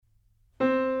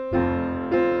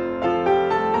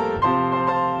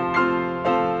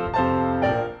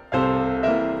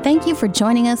you for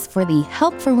joining us for the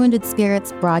Help for Wounded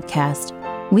Spirits broadcast.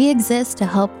 We exist to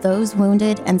help those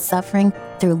wounded and suffering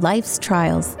through life's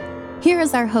trials. Here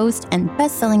is our host and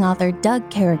best-selling author,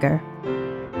 Doug Carriger.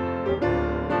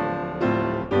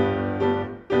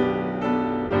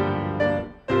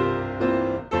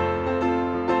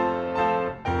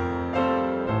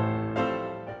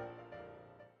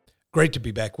 Great to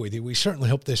be back with you. We certainly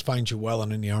hope this finds you well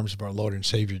and in the arms of our Lord and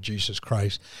Savior, Jesus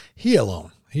Christ. He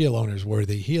alone is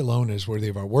worthy. He alone is worthy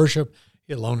of our worship.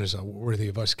 He alone is worthy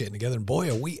of us getting together. And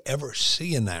boy, are we ever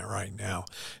seeing that right now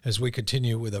as we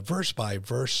continue with a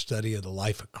verse-by-verse study of the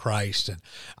life of Christ. And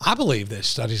I believe this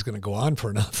study is going to go on for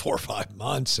another 4 or 5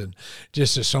 months. And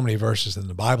just there's so many verses in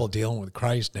the Bible dealing with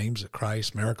Christ, names of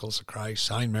Christ, miracles of Christ,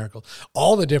 sign miracles,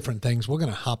 all the different things. We're going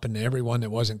to hop into every one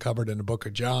that wasn't covered in the book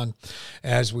of John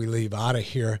as we leave out of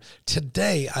here.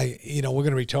 Today, we're going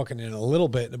to be talking in a little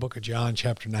bit in the book of John,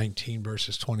 chapter 19,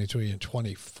 verses 23 and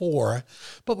 24.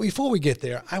 But before we get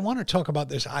there, I want to talk about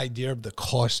this idea of the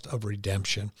cost of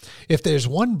redemption. If there's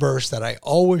one verse that I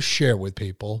always share with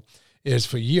people is,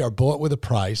 for ye are bought with a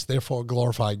price, therefore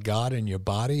glorify God in your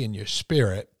body and your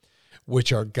spirit,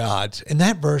 which are God's. And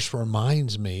that verse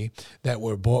reminds me that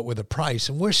we're bought with a price,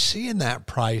 and we're seeing that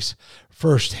price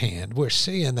firsthand. We're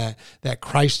seeing that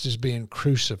Christ is being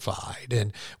crucified.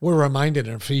 And we're reminded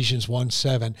in Ephesians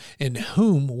 1:7, in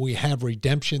whom we have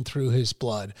redemption through his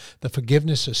blood, the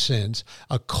forgiveness of sins,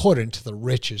 according to the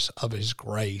riches of his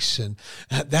grace. And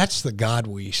that's the God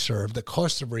we serve. The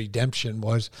cost of redemption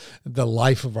was the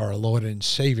life of our Lord and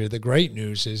Savior. The great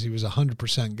news is he was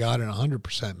 100% God and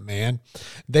 100% man.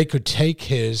 They could take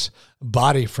his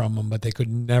body from him, but they could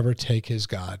never take his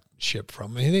Godship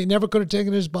from him. They never could have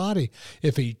taken his body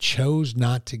if he chose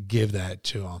not to give that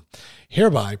to him.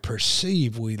 Hereby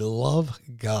perceive we love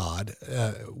God,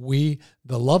 the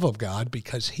love of God,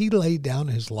 because he laid down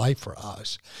his life for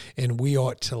us, and we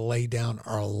ought to lay down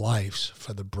our lives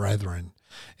for the brethren.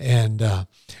 And,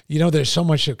 there's so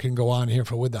much that can go on here.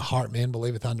 For with the heart man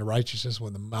believeth unto righteousness,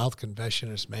 with the mouth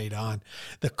confession is made on.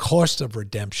 The cost of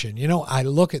redemption. I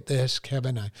look at this,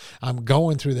 Kevin, I'm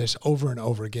going through this over and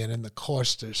over again, and the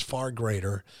cost is far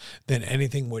greater than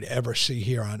anything we'd ever see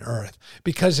here on earth,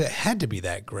 because it had to be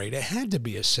that great. It had to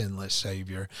be a sinless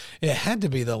Savior. It had to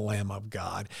be the Lamb of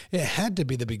God. It had to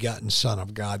be the begotten Son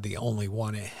of God, the only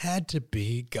one. It had to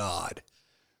be God,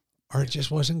 or it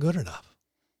just wasn't good enough.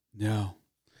 No.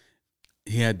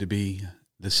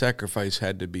 The sacrifice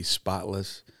had to be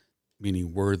spotless,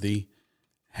 meaning worthy,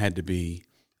 had to be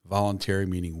voluntary,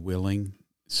 meaning willing.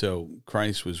 So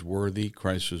Christ was worthy,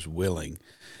 Christ was willing.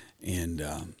 And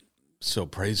so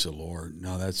praise the Lord.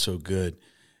 No, that's so good.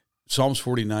 Psalms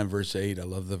 49, verse 8, I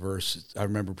love the verse. I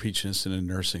remember preaching this in a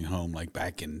nursing home like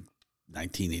back in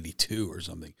 1982 or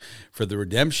something. For the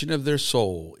redemption of their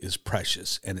soul is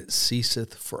precious, and it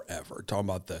ceaseth forever. Talking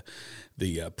about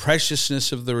the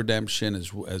preciousness of the redemption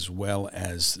as well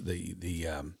as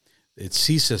it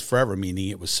ceaseth forever, meaning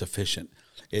it was sufficient.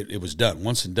 It was done,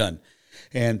 once and done.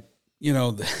 And, you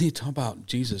talk about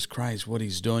Jesus Christ, what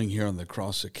he's doing here on the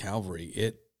cross of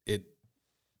Calvary.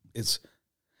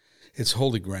 It's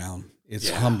holy ground. It's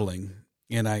humbling.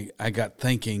 And I got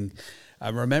thinking, I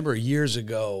remember years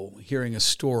ago hearing a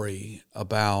story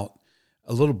about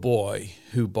a little boy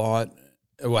who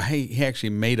he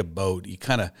actually made a boat. He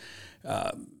kind of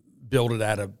built it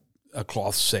out of a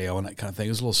cloth sail and that kind of thing. It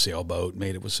was a little sailboat,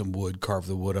 made it with some wood, carved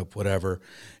the wood up, whatever,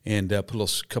 and put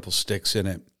a couple sticks in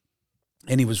it.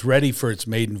 And he was ready for its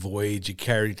maiden voyage. He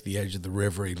carried it to the edge of the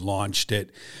river. He launched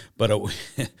it, but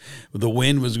the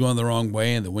wind was going the wrong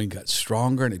way, and the wind got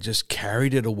stronger, and it just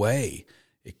carried it away.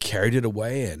 It carried it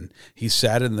away, and he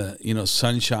sat in the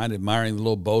sunshine admiring the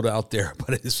little boat out there,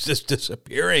 but it's just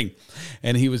disappearing.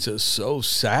 And he was just so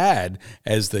sad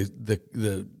as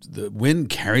the wind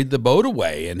carried the boat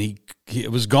away, and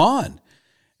it was gone.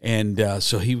 And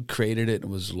so he created it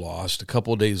and was lost. A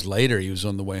couple of days later, he was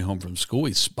on the way home from school.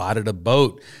 He spotted a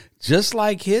boat just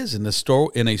like his in a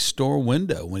store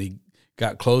window. When he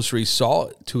got closer, he saw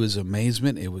it. To his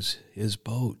amazement, it was his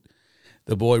boat.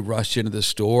 The boy rushed into the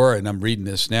store, and I'm reading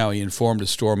this now. He informed the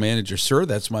store manager, "Sir,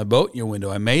 that's my boat in your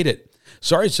window. I made it.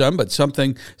 Sorry, son, but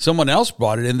someone else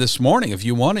brought it in this morning. If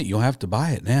you want it, you'll have to buy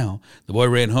it now." The boy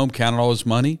ran home, counted all his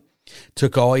money,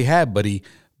 took all he had, but he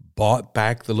bought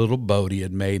back the little boat he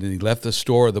had made, and he left the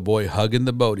store, the boy hugging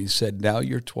the boat. He said, "Now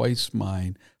you're twice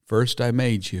mine. First I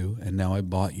made you, and now I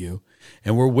bought you."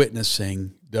 And we're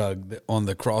witnessing, Doug, on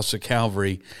the cross of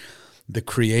Calvary, the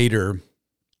Creator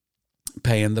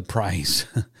paying the price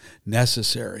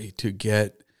necessary to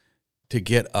get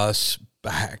us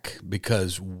back,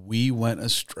 because we went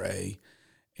astray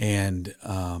and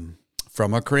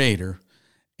from a Creator,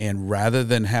 And rather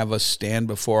than have us stand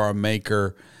before our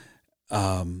Maker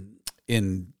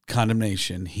in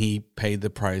condemnation, he paid the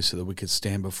price so that we could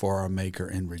stand before our Maker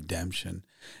in redemption.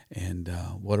 And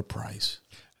what a price.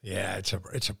 Yeah,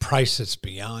 it's a price that's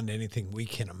beyond anything we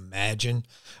can imagine.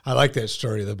 I like that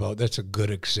story of the boat. That's a good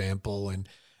example. And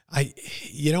I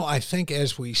think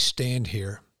as we stand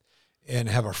here and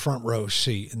have a front row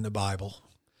seat in the Bible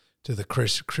to the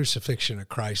crucifixion of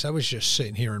Christ, I was just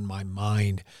sitting here in my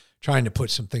mind trying to put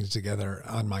some things together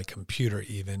on my computer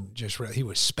even. He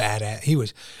was spat at.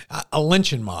 A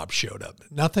lynching mob showed up.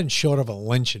 Nothing short of a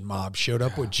lynching mob showed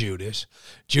up with Judas.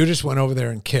 Judas went over there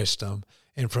and kissed him.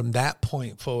 And from that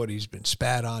point forward, he's been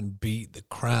spat on, beat, the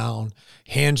crown,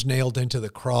 hands nailed into the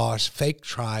cross, fake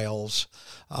trials.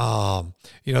 They call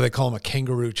them a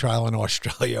kangaroo trial in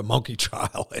Australia, a monkey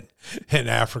trial in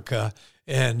Africa.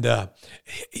 And,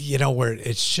 where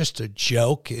it's just a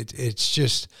joke. It's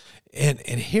just, and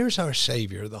here's our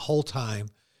Savior the whole time.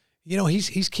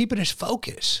 He's keeping his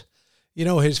focus.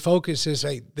 His focus is,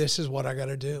 hey, this is what I got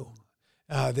to do.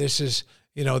 This is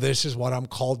what I'm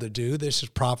called to do. This is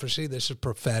prophecy. This is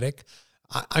prophetic.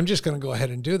 I'm just going to go ahead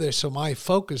and do this. So my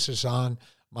focus is on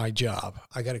my job.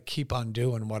 I got to keep on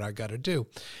doing what I got to do.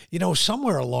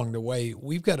 Somewhere along the way,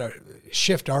 we've got to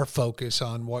shift our focus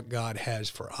on what God has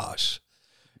for us.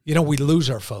 We lose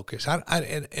our focus.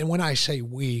 And when I say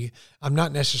we, I'm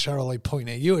not necessarily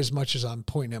pointing at you as much as I'm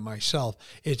pointing at myself.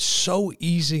 It's so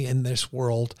easy in this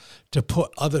world to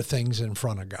put other things in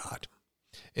front of God.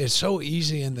 It's so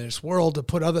easy in this world to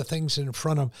put other things in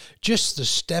front of just the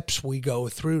steps we go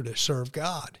through to serve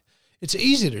God. It's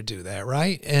easy to do that,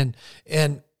 right? And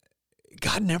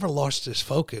God never lost his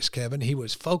focus, Kevin. He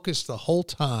was focused the whole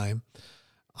time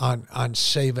on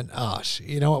saving us.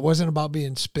 It wasn't about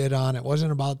being spit on. It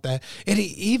wasn't about that. And he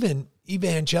even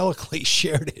evangelically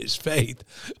shared his faith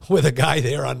with a guy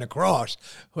there on the cross.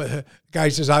 The guy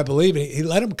says, I believe, and he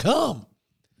let him come.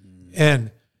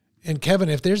 And Kevin,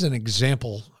 if there's an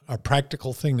example, a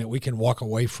practical thing that we can walk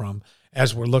away from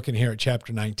as we're looking here at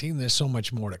chapter 19, there's so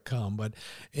much more to come. But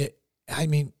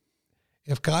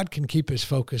if God can keep his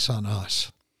focus on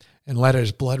us and let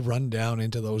his blood run down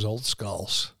into those old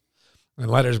skulls and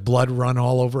let his blood run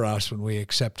all over us when we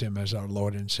accept him as our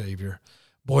Lord and Savior,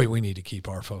 boy, we need to keep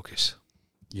our focus.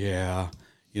 Yeah.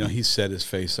 He set his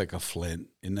face like a flint.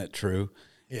 Isn't that true?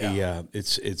 Yeah.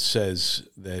 It says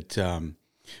that,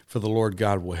 for the Lord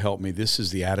God will help me. This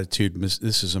is the attitude.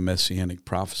 This is a messianic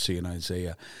prophecy in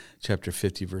Isaiah chapter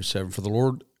 50, verse 7. For the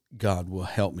Lord God will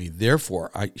help me.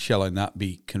 Therefore, shall I not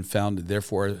be confounded.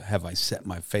 Therefore, have I set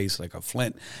my face like a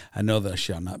flint. I know that I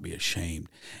shall not be ashamed.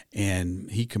 And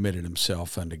he committed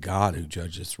himself unto God who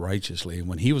judgeth righteously. And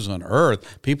when he was on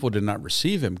earth, people did not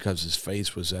receive him because his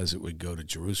face was as it would go to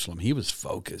Jerusalem. He was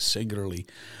focused, singularly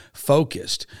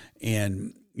focused.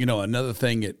 And another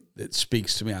thing that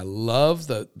speaks to me, I love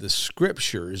the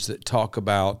scriptures that talk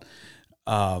about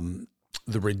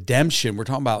the redemption. We're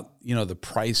talking about, the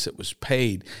price that was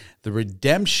paid. The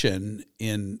redemption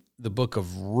in the book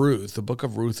of Ruth. The book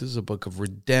of Ruth is a book of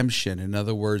redemption. In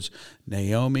other words,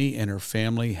 Naomi and her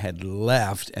family had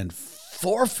left and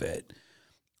forfeit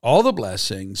all the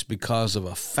blessings because of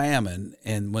a famine.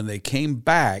 And when they came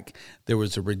back, there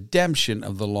was a redemption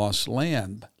of the lost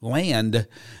land.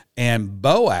 And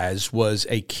Boaz was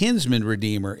a kinsman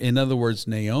redeemer. In other words,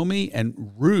 Naomi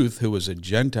and Ruth, who was a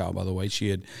Gentile, by the way, she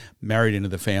had married into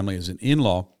the family as an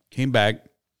in-law, came back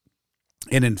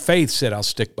and in faith said, I'll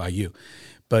stick by you.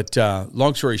 But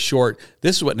long story short,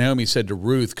 this is what Naomi said to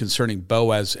Ruth concerning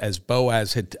Boaz, as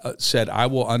Boaz had said, I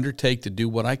will undertake to do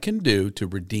what I can do to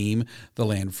redeem the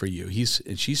land for you.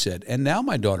 And she said, and now,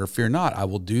 my daughter, fear not. I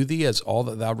will do thee as all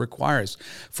that thou requirest.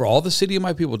 For all the city of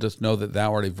my people doth know that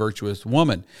thou art a virtuous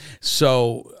woman.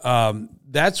 So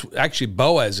that's actually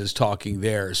Boaz is talking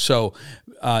there. So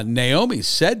Naomi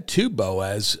said to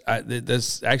Boaz,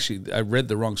 that's actually, I read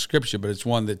the wrong scripture, but it's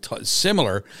one that's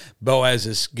similar. Boaz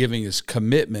is giving his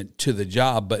commitment to the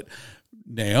job, but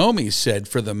Naomi said,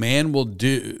 for the man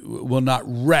will not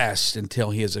rest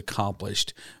until he has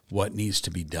accomplished what needs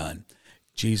to be done.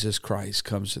 Jesus Christ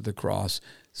comes to the cross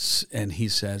and he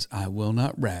says, I will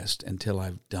not rest until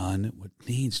I've done what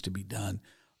needs to be done.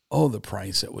 Oh, the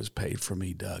price that was paid for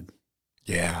me, Doug.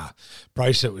 Yeah,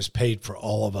 price that was paid for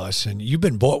all of us. And you've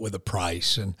been bought with a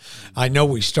price. And I know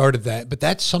we started that, but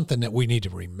that's something that we need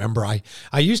to remember. I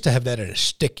used to have that at a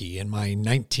sticky in my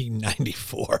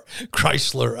 1994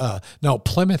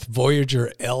 Plymouth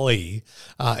Voyager LE.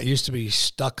 It used to be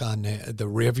stuck on the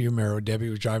rearview mirror. Debbie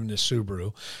was driving the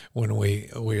Subaru when we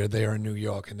were there in New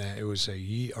York. And that it was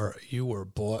you were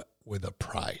bought with a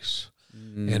price.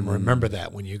 And remember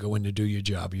that when you go in to do your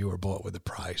job, you were bought with a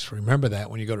price. Remember that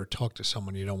when you go to talk to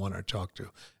someone you don't want to talk to,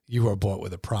 you are bought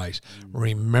with a price.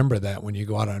 Remember that when you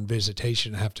go out on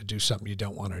visitation and have to do something you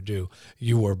don't want to do,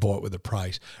 you were bought with a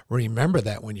price. Remember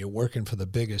that when you're working for the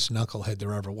biggest knucklehead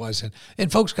there ever was.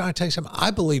 And folks, can I tell you something?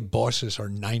 I believe bosses are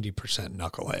 90%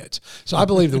 knuckleheads. So I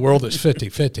believe the world is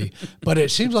 50-50, but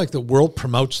it seems like the world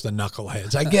promotes the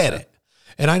knuckleheads. I get it.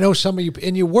 And I know some of you,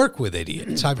 and you work with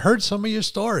idiots. I've heard some of your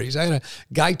stories. I had a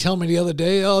guy tell me the other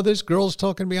day, oh, this girl's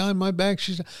talking behind my back.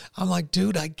 I'm like,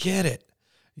 dude, I get it.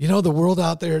 You know, the world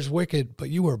out there is wicked, but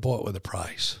you were bought with a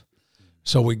price.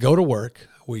 So we go to work.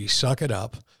 We suck it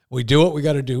up. We do what we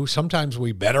got to do. Sometimes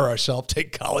we better ourselves,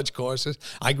 take college courses.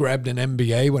 I grabbed an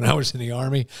MBA when I was in the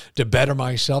Army to better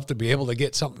myself, to be able to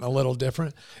get something a little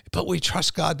different. But we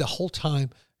trust God the whole time.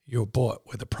 You're bought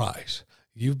with a price.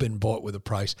 You've been bought with a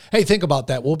price. Hey, think about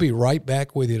that. We'll be right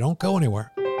back with you. Don't go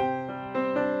anywhere.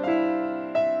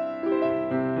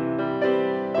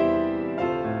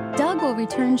 Doug will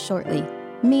return shortly.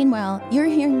 Meanwhile, you're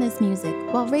hearing this music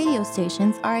while radio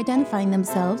stations are identifying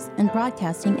themselves and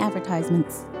broadcasting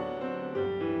advertisements.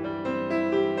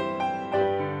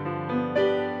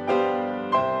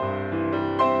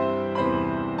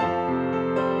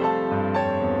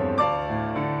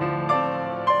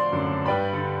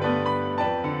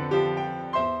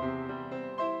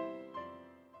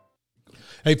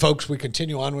 Hey, folks, we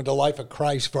continue on with the life of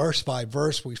Christ, verse by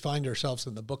verse. We find ourselves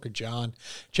in the book of John,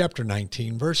 chapter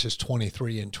 19, verses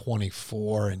 23 and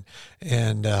 24.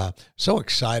 And so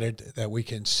excited that we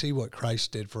can see what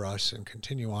Christ did for us and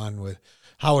continue on with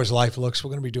how his life looks. We're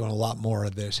going to be doing a lot more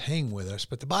of this. Hang with us.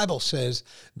 But the Bible says,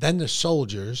 then the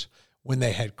soldiers, when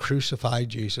they had crucified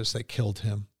Jesus, they killed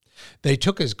him. They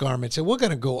took his garments, and we're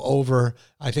going to go over,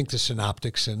 I think, the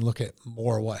synoptics and look at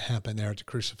more what happened there at the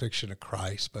crucifixion of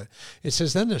Christ. But it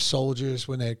says, then the soldiers,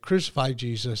 when they had crucified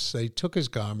Jesus, they took his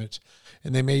garments,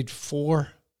 and they made 4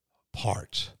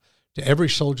 parts, to every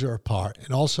soldier a part,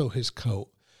 and also his coat.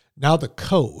 Now the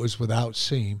coat was without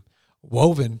seam,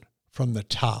 woven from the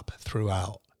top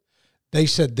throughout. They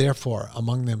said, therefore,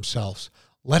 among themselves,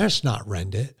 let us not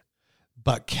rend it,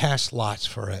 but cast lots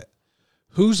for it,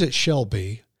 whose it shall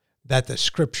be, that the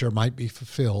scripture might be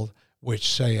fulfilled,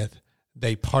 which saith,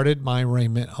 they parted my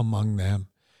raiment among them,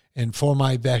 and for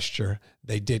my vesture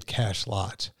they did cast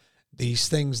lots. These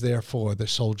things, therefore, the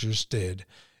soldiers did.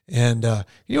 And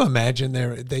you imagine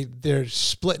they're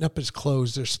splitting up his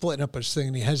clothes, they're splitting up his thing,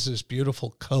 and he has this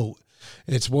beautiful coat.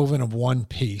 It's woven of one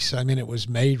piece. I mean, it was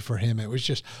made for him. It was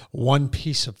just one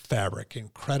piece of fabric,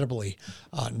 incredibly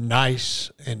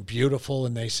nice and beautiful.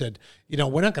 And they said, you know,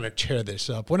 we're not going to tear this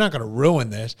up. We're not going to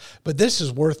ruin this, but this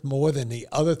is worth more than the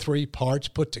other 3 parts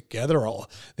put together. All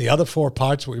the other 4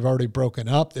 parts we've already broken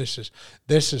up. This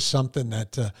is something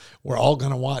that we're all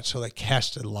going to watch. So they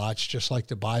casted lots, just like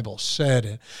the Bible said.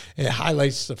 And it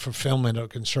highlights the fulfillment of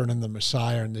concerning the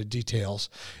Messiah and the details.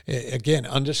 Again,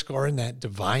 underscoring that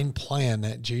divine plan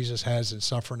that Jesus has in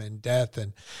suffering and death.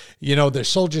 And, you know, the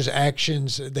soldiers'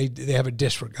 actions, they have a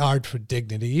disregard for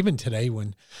dignity. Even today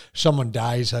when someone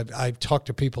dies, I've talked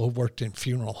to people who worked in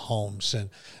funeral homes. And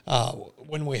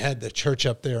when we had the church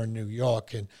up there in New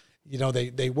York, and you know,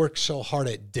 they work so hard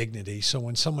at dignity. So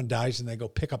when someone dies and they go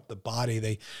pick up the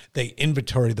body, they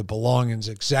inventory the belongings,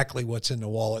 exactly what's in the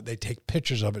wallet. They take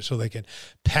pictures of it so they can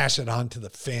pass it on to the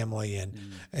family.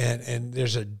 And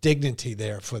there's a dignity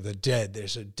there for the dead.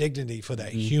 There's a dignity for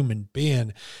that human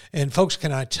being. And folks,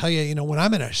 can I tell you, you know, when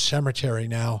I'm in a cemetery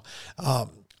now,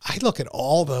 I look at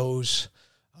all those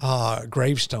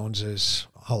gravestones as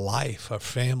a life, a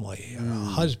family, a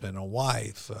husband, a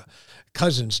wife,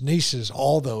 cousins, nieces,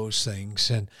 all those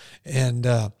things. And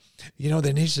you know,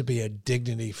 there needs to be a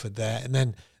dignity for that. And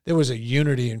then there was a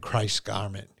unity in Christ's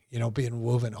garment, you know, being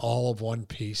woven all of one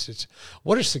piece. It's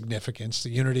what a significance. The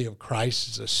unity of Christ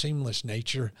is a seamless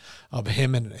nature of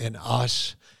him and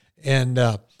us. And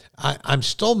I'm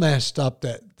still messed up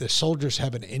that the soldiers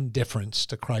have an indifference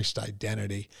to Christ's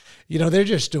identity. You know, they're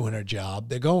just doing their job.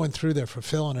 They're going through, they're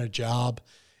fulfilling a job.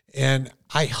 And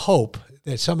I hope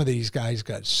that some of these guys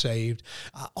got saved.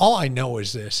 All I know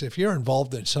is this: if you're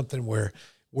involved in something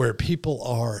where people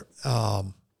are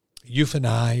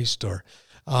euthanized, or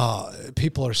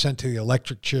people are sent to the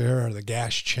electric chair or the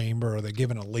gas chamber, or they're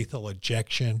given a lethal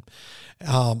injection,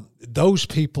 those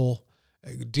people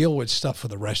deal with stuff for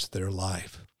the rest of their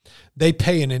life. They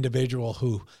pay an individual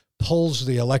who pulls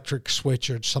the electric switch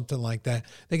or something like that,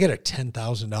 they get a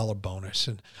 $10,000 bonus.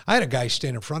 And I had a guy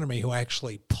stand in front of me who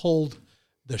actually pulled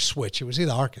the switch. It was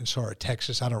either Arkansas or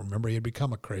Texas. I don't remember. He had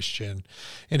become a Christian,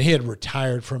 and he had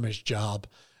retired from his job.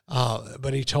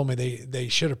 But he told me they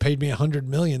should have paid me $100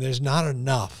 million. There's not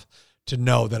enough to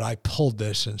know that I pulled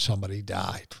this and somebody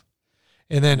died.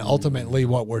 And then ultimately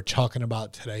what we're talking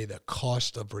about today, the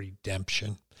cost of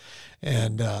redemption.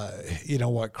 And you know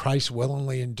what Christ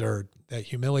willingly endured, that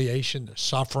humiliation, the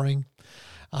suffering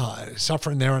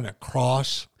there on a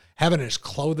cross, having his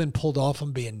clothing pulled off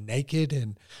him, being naked.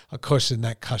 And of course, in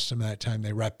that custom that time,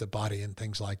 they wrapped the body and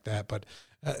things like that. But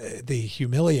the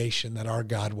humiliation that our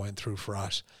God went through for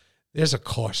us, there's a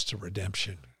cost to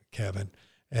redemption, Kevin.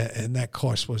 And that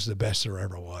cost was the best there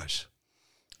ever was.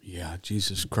 Yeah,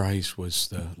 Jesus Christ was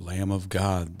the Lamb of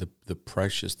God, the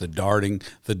precious, the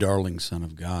darling Son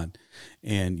of God.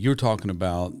 And you're talking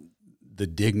about the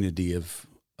dignity of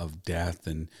death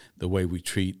and the way we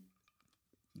treat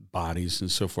bodies and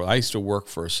so forth. I used to work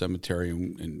for a cemetery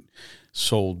and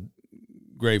sold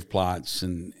grave plots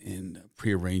and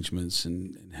prearrangements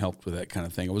and helped with that kind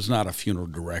of thing. I was not a funeral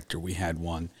director. We had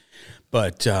one.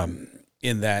 But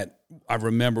in that, I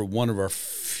remember one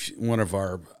of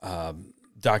our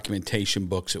documentation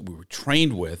books that we were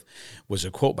trained with was a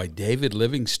quote by David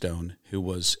Livingstone, who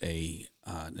was an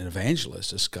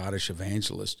evangelist, a Scottish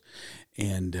evangelist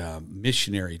and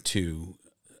missionary to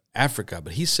Africa.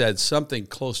 But he said something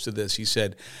close to this. He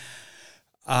said,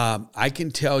 I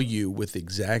can tell you with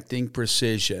exacting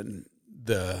precision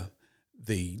the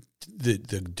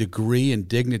degree and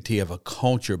dignity of a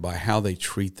culture by how they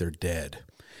treat their dead.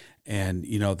 And,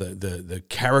 you know, the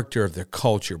character of their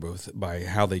culture, both by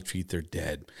how they treat their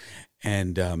dead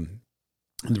and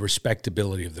the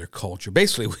respectability of their culture.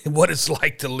 Basically, what it's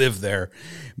like to live there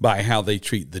by how they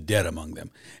treat the dead among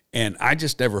them. And I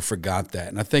just never forgot that.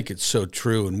 And I think it's so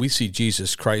true. And we see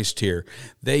Jesus Christ here.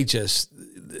 This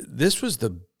was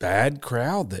the bad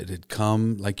crowd that had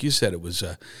come. Like you said, it was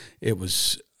a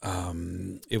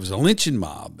lynching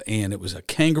mob, and it was a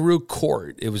kangaroo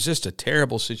court. It was just a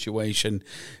terrible situation.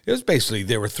 It was basically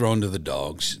they were thrown to the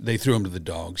dogs. They threw him to the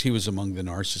dogs. He was among the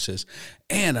narcissists.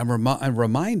 And I'm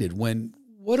reminded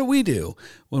what do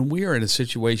when we are in a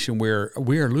situation where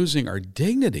we are losing our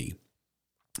dignity?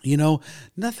 You know,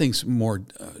 nothing's more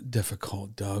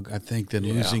difficult, Doug, I think, than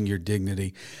losing your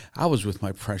dignity. I was with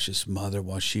my precious mother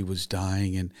while she was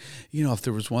dying, and, you know, if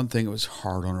there was one thing that was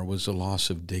hard on her was the loss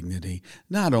of dignity,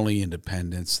 not only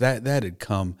independence, that had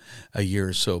come a year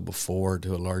or so before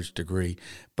to a large degree,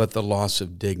 but the loss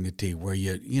of dignity where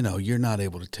you're not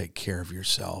able to take care of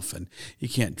yourself and you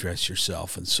can't dress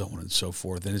yourself and so on and so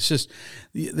forth. And it's just,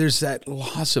 there's that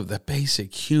loss of the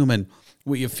basic human,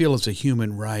 what you feel is a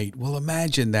human right. Well,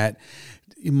 imagine that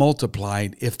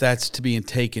multiplied if that's to be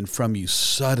taken from you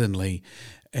suddenly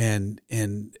and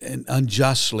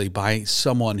unjustly by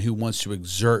someone who wants to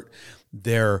exert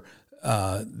their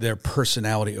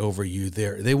personality over you.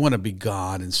 They want to be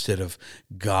God instead of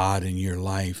God in your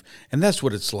life. And that's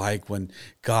what it's like when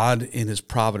God in his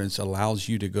providence allows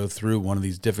you to go through one of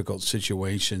these difficult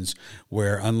situations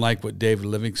where, unlike what David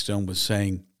Livingstone was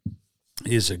saying,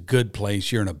 is a good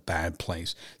place, you're in a bad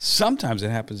place. Sometimes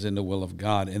it happens in the will of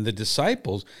God. And the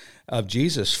disciples of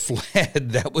Jesus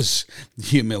fled. That was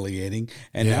humiliating.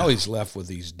 And now he's left with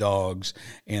these dogs.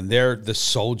 And the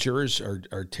soldiers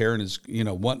are tearing his,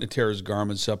 wanting to tear his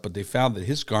garments up, but they found that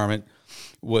his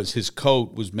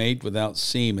coat was made without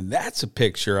seam. And that's a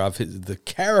picture of the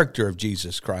character of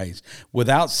Jesus Christ,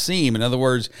 without seam. In other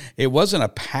words, it wasn't a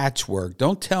patchwork.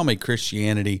 Don't tell me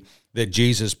Christianity that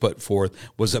Jesus put forth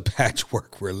was a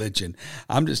patchwork religion.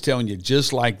 I'm just telling you,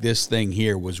 just like this thing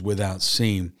here was without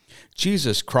seam,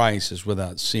 Jesus Christ is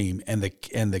without seam, and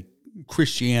the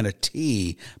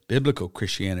Christianity, biblical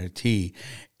Christianity,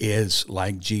 is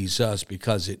like Jesus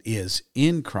because it is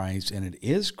in Christ and it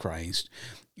is Christ.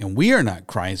 And we are not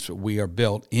Christ, but we are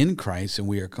built in Christ and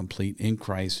we are complete in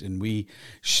Christ, and we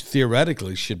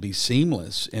theoretically should be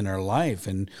seamless in our life.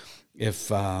 And if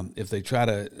they try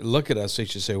to look at us, they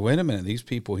should say, wait a minute, these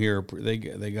people here, they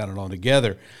got it all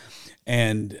together.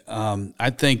 And I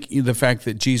think the fact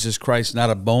that Jesus Christ, not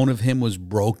a bone of him was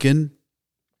broken.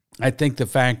 I think the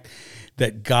fact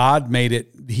that God made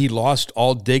it, he lost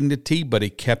all dignity, but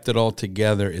he kept it all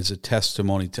together, is a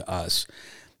testimony to us.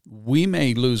 We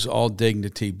may lose all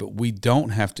dignity, but we don't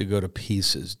have to go to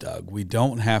pieces, Doug. We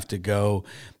don't have to go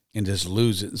and just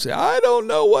lose it and say, I don't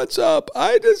know what's up.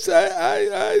 I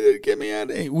get me out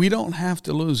of here. We don't have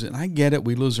to lose it. And I get it.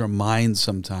 We lose our minds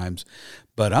sometimes.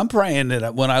 But I'm praying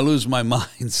that when I lose my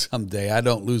mind someday, I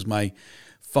don't lose my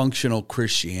functional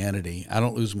Christianity. I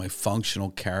don't lose my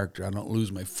functional character. I don't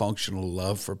lose my functional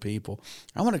love for people.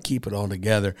 I want to keep it all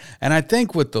together. And I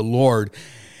think with the Lord,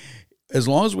 as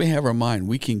long as we have our mind,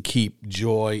 we can keep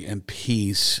joy and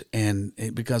peace, and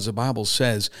because the Bible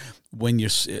says,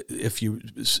 if you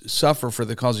suffer for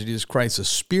the cause of Jesus Christ, the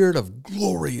Spirit of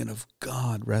glory and of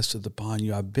God resteth upon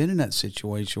you. I've been in that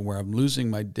situation where I'm losing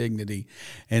my dignity,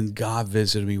 and God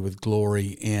visited me with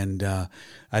glory. And I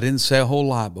didn't say a whole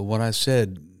lot, but what I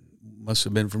said must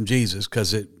have been from Jesus,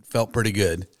 because it felt pretty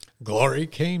good. Glory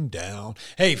came down.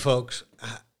 Hey, folks,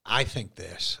 I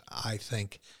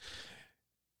think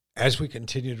as we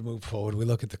continue to move forward, we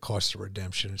look at the cost of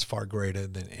redemption. It's far greater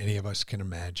than any of us can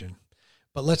imagine.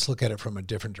 But let's look at it from a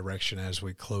different direction as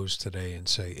we close today and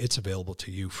say it's available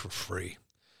to you for free.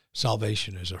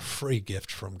 Salvation is a free gift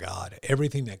from God.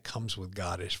 Everything that comes with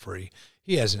God is free.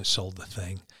 He hasn't sold the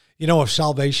thing. You know, if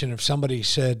somebody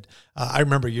said, I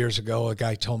remember years ago, a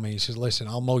guy told me, he says, listen,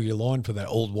 I'll mow your lawn for that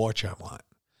old watch I want,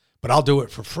 but I'll do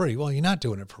it for free. Well, you're not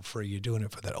doing it for free. You're doing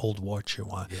it for that old watch you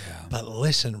want. Yeah. But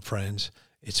listen, friends,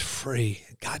 it's free.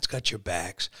 God's got your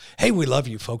backs. Hey, we love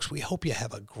you, folks. We hope you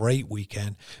have a great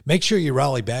weekend. Make sure you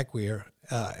rally back here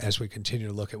as we continue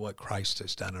to look at what Christ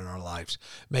has done in our lives.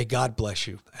 May God bless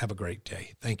you. Have a great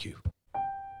day. Thank you.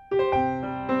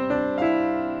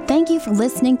 Thank you for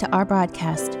listening to our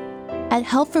broadcast. At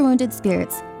Help for Wounded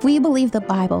Spirits, we believe the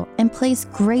Bible and place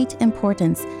great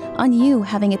importance on you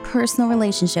having a personal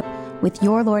relationship with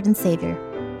your Lord and Savior.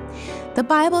 The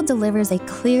Bible delivers a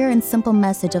clear and simple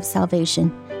message of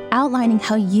salvation, outlining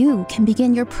how you can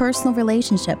begin your personal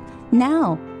relationship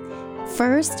now.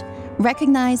 First,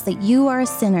 recognize that you are a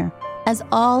sinner, as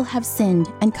all have sinned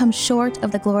and come short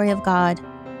of the glory of God.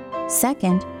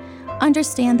 Second,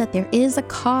 understand that there is a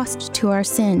cost to our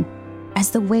sin,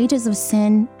 as the wages of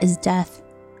sin is death.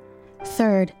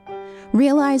 Third,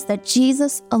 realize that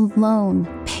Jesus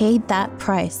alone paid that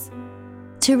price.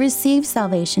 To receive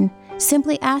salvation,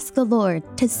 simply ask the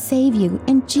Lord to save you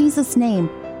in Jesus' name,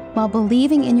 while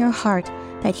believing in your heart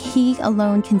that He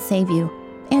alone can save you,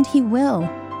 and He will.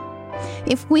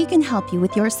 If we can help you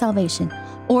with your salvation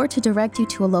or to direct you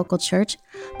to a local church,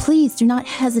 please do not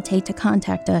hesitate to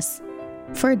contact us.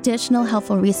 For additional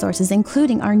helpful resources,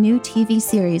 including our new TV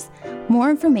series,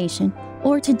 more information,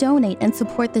 or to donate and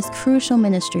support this crucial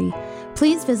ministry,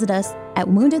 please visit us at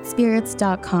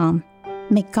woundedspirits.com.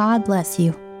 May God bless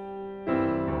you.